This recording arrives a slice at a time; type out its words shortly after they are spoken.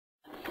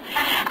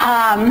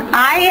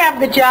I have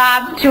the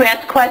job to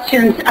ask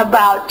questions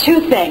about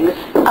two things,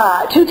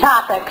 two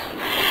topics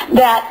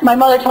that my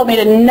mother told me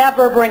to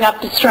never bring up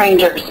to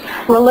strangers: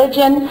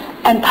 religion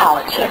and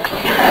politics.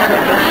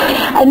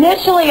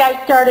 Initially,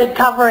 I started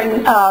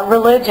covering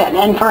religion,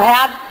 and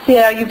perhaps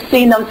you've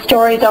seen those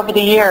stories over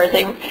the years.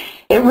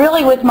 It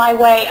really was my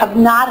way of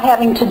not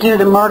having to do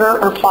the murder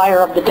or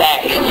fire of the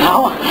day.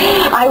 So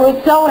I was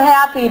so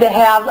happy to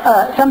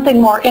have something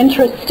more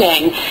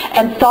interesting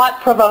and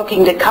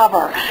thought-provoking to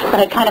cover, but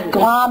I kind of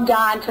glommed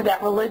on to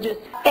that religious.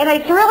 And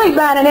it's really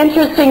been an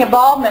interesting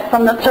involvement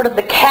from the sort of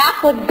the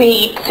Catholic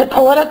beat to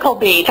political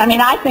beat. I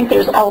mean, I think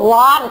there's a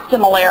lot of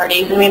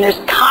similarities. I mean, there's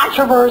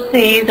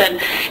controversies and,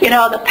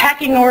 the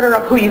pecking order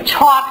of who you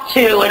talk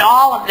to and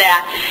all of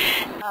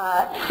that.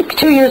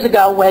 2 years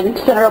ago, when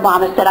Senator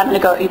Obama said,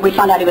 we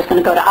found out he was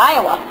going to go to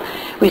Iowa.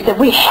 We said,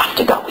 we have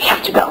to go.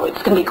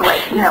 It's going to be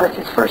great. It's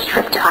his first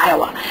trip to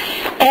Iowa.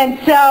 And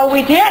so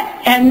we did.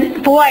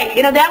 And boy,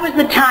 that was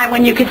the time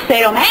when you could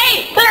say to him,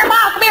 hey, Senator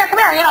Obama, come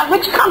here.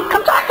 Would you come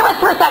talk to us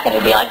for a second?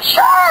 He'd be like,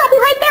 sure, I'll be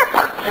right there.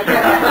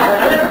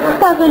 It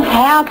doesn't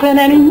happen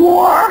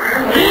anymore.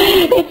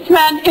 It's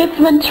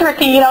been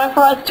tricky,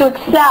 for us to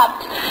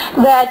accept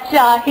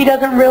that he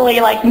doesn't really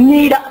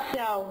need us.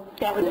 So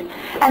that was it.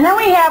 And then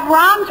we have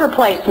Rahm's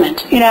replacement,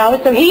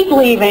 so he's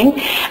leaving.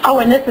 Oh,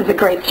 and this is a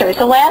great story.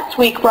 So last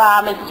week,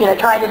 Rahm is,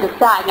 trying to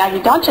decide. Now,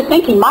 don't you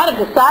think he might have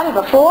decided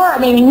before? I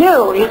mean, he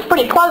knew. He was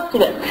pretty close to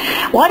this.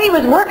 What he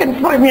was working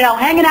for,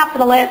 hanging out for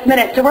the last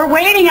minute. So we're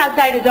waiting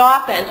outside his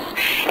office,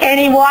 and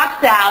he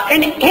walks out,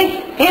 and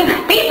his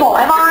people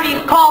have already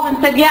called and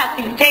said, yes,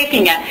 he's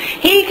taking it.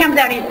 He comes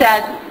out, he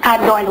says,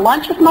 I'm going to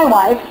lunch with my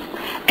wife,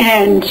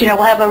 and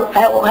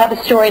we'll have a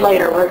story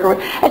later.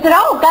 I said,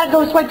 oh, that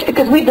goes right,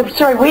 because the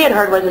story we had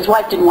heard was his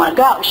wife didn't want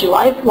to go. She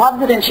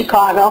loves it in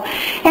Chicago,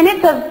 and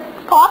it's an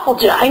awful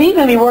job. And he's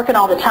going to be working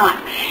all the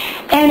time.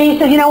 And he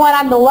said, you know what?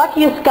 I'm the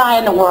luckiest guy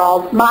in the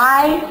world.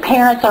 My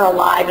parents are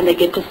alive, and they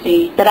get to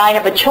see that I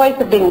have a choice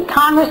of being a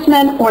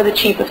congressman or the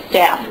chief of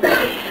staff.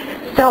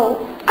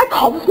 So I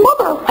called his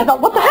mother. I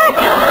thought, what the heck?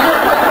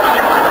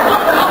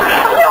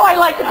 I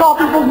like to call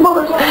people's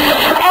mothers.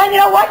 And you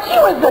know what? She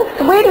was the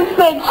sweetest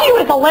thing. She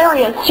was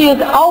hilarious. She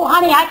was, oh,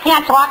 honey, I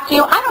can't talk to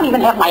you. I don't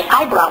even have my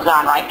eyebrows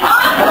on right now.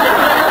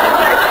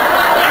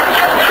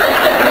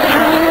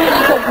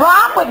 She said,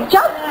 Rob would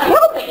just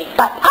kill me,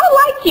 but I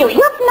like you.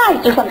 You're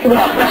nice or something.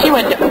 She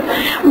wouldn't do it.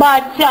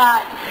 But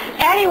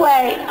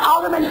anyway,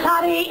 Alderman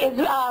Tutty is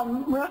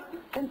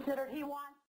considered, he won.